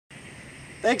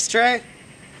Thanks, Trey.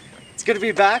 It's good to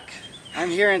be back. I'm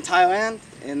here in Thailand,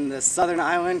 in the southern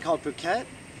island called Phuket,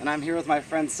 and I'm here with my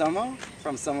friend Somo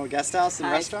from Somo Guesthouse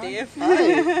and Restaurant. Steve.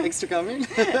 Hi, thanks for coming.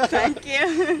 Thank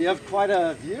you. You have quite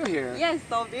a view here. Yes,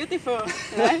 so beautiful.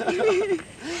 Right?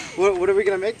 What are we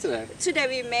going to make today? Today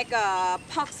we make a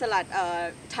pork salad.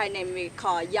 Thai name we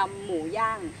call Yum Moo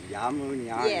Yang. Yum Moo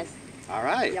Yang. Yes. All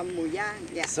right. Yum Moo Yang.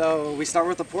 Yeah. So we start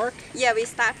with the pork? Yeah, we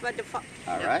start with the pork.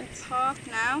 All right. Pork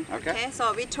now. Okay.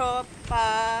 So we throw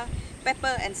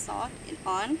pepper and salt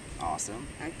on. Awesome.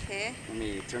 Okay. Let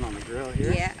me turn on the grill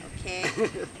here. Yeah. Okay.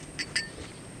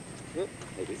 Oop,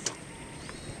 ladies.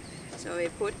 So we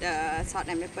put the salt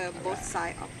and pepper both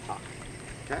sides of pork.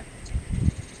 Okay.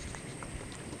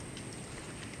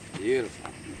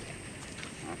 Beautiful.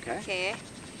 Okay. Okay.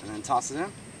 And then toss it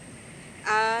in.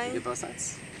 You get both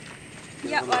sides.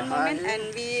 Yeah, one moment,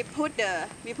 and we put the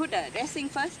dressing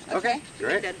first. Okay,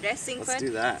 great. The dressing Let's first.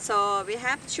 do that. So we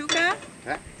have sugar.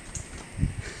 Okay.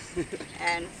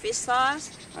 And fish sauce.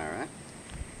 All right.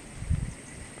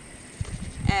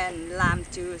 And lime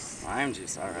juice. Lime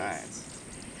juice. All right.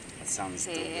 That sounds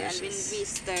Okay, and when delicious. we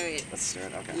stir it. Let's stir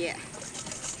it. Okay. Yeah.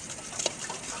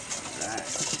 All right.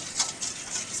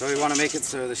 So we want to make it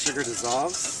so the sugar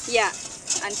dissolves. Yeah,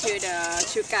 until the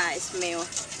sugar is melt.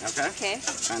 Okay. Okay.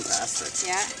 Fantastic.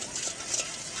 Yeah.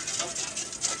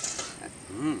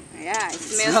 Yeah, it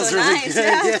smells Smells so really nice. good.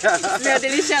 Yeah. Yeah. It smells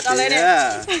delicious already.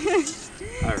 Yeah.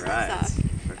 All right.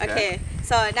 So, okay.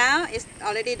 So now it's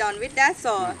already done with that.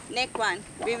 So next one,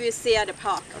 we will sear the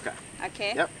pork. Okay.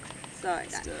 Okay. Yep. So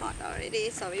that's hot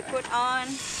already. So we put on.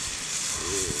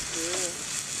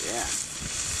 Yeah.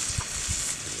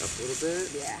 Up a little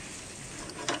bit. Yeah.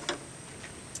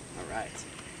 All right.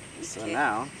 So Okay.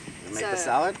 now we make the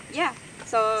salad. Yeah.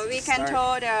 So we can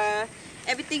start. throw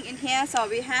everything in here. So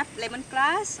we have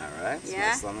lemongrass. All right. So Yeah.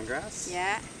 nice lemongrass.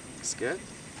 Yeah. Looks good.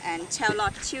 And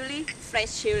shallot chili,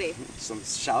 fresh chili. Some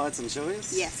shallots and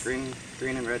chilies. Yes. Green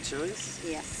and red chilies.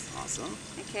 Yes. Awesome.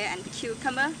 Okay. And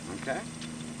cucumber, Okay.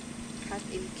 cut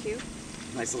in cube.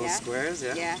 Nice little Yeah. squares.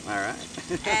 Yeah. Yeah. All right.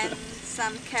 And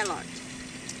some carrot.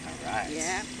 All right.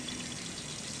 Yeah.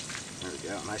 There we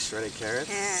go. Nice shredded carrots.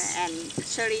 Yeah. And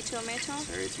cherry tomato.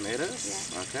 Cherry tomatoes.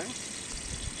 Yeah. Okay.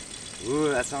 Ooh,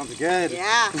 that sounds good.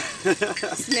 Yeah.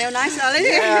 Smell nice already.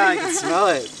 Yeah, I can smell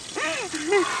it.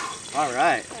 All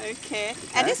right. Okay.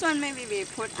 And this one maybe we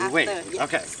put after. Wait. Yes.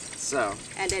 Okay. So.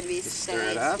 And then we Stir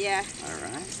it up. Yeah. All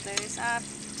right. Stir it up.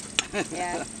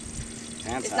 Yeah.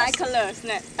 Fantastic. It's nice color, isn't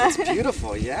it? It's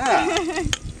beautiful. Yeah.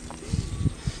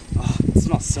 Oh, it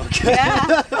smells so good.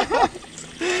 Yeah.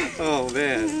 Oh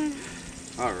man.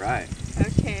 All right.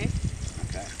 Okay.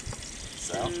 Okay.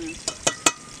 So.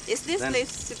 This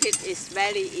recipe is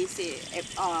very easy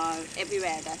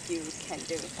everywhere that you can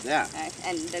do. Yeah.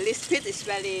 And the recipe is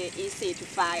very easy to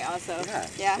find also. Yeah.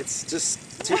 Yeah. It's just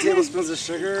 2 tablespoons of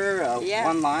sugar, Yeah.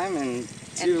 1 lime, and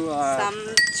 2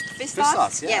 some fish fish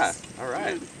sauce. Yeah. Yes. All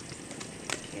right.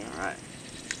 Okay. All right.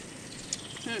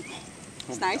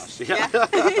 It's my nice. gosh, Yeah.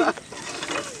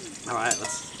 All right.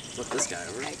 Let's flip this guy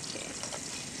over. Okay.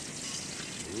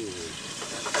 Ooh.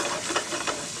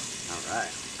 All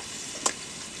right.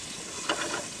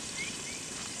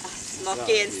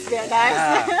 Smoky and smell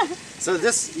Yeah. nice. So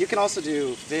this, you can also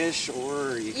do fish,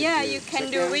 or you can Yeah, do you can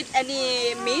chicken. do with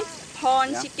any meat, corn,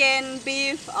 Yeah. chicken,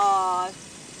 beef, or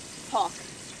pork.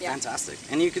 Yeah. Fantastic.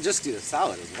 And you could just do the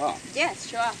salad as well. Yes,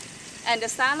 sure. And the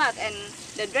salad and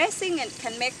the dressing it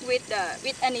can make with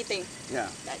anything Yeah.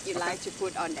 that you like to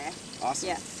put on there. Awesome.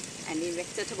 Yeah. And the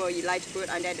vegetable you like to put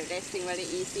on there, the dressing very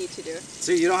easy to do.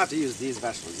 So you don't have to use these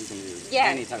vegetables. You can do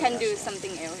Yeah, any type can of do vegetable.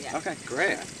 something else. Yeah. Okay,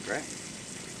 great, great.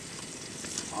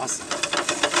 Awesome.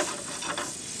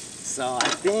 So I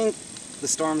think the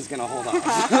storm's gonna hold off.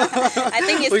 I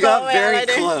think it's we got going very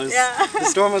already. close. Yeah. The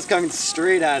storm was coming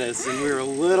straight at us, and we were a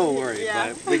little worried,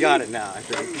 Yeah. but we got it now, I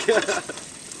think.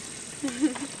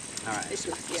 All right, It's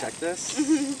like, yeah. check this.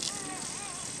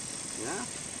 Yeah.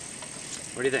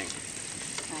 What do you think?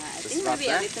 I Just think about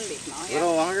maybe there? a little bit more. A Yeah.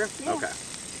 little longer? Yeah. Okay.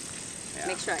 Yeah.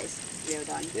 Make sure it's well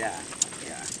done. Yeah.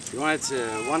 Yeah. You want it to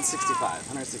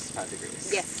 165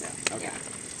 degrees. Yes. Yeah. Okay.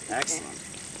 Yeah. Excellent.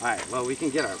 All right. Well, we can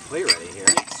get our plate ready here.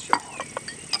 Yes, sure.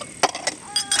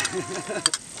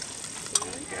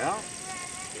 There we go.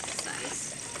 This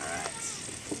size. All right.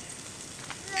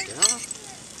 There we go.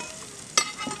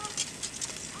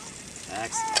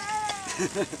 Excellent.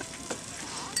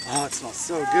 Oh, it smells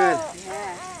so good.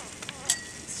 Yeah.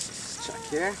 Let's just check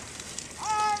here.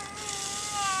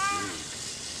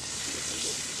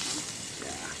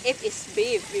 Yeah. If it's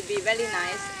beef, it will be very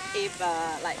nice. If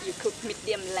like you cook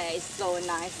medium rare, it's so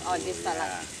nice on this salad.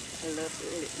 Yeah. I love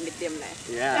medium rare.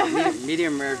 Yeah,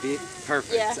 medium rare beef.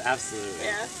 Perfect. Yeah. Absolutely.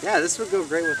 Yeah. Yeah, this would go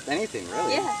great with anything,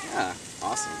 really. Yeah. Yeah.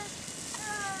 Awesome.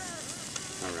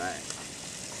 All right.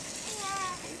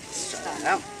 Let's try that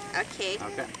out. Okay.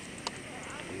 Okay.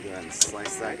 You go ahead and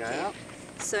slice that guy out.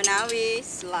 So now we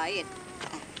slide it.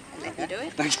 Let me do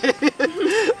it. Okay.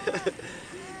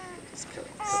 Just cut a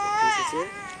couple pieces here.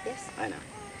 Yes. I know.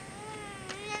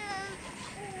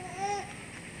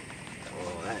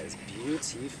 Oh, that is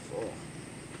beautiful.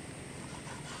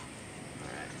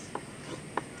 Alright.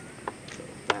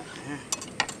 Put that there.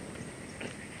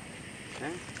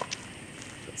 Okay.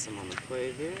 Put some on the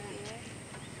plate here.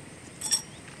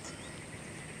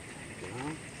 There you go.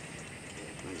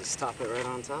 And just top it right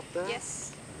on top there.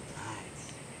 Yes. Alright.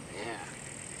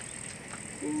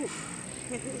 Yeah.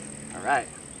 Alright.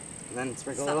 And then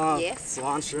sprinkle a little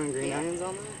cilantro and green onions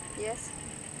on there. Yes.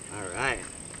 Alright.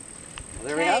 Well,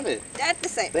 there we have it.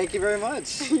 That's it. Thank you very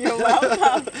much. You're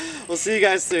welcome. We'll see you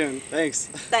guys soon. Thanks.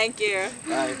 Thank you.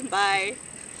 Bye. Bye.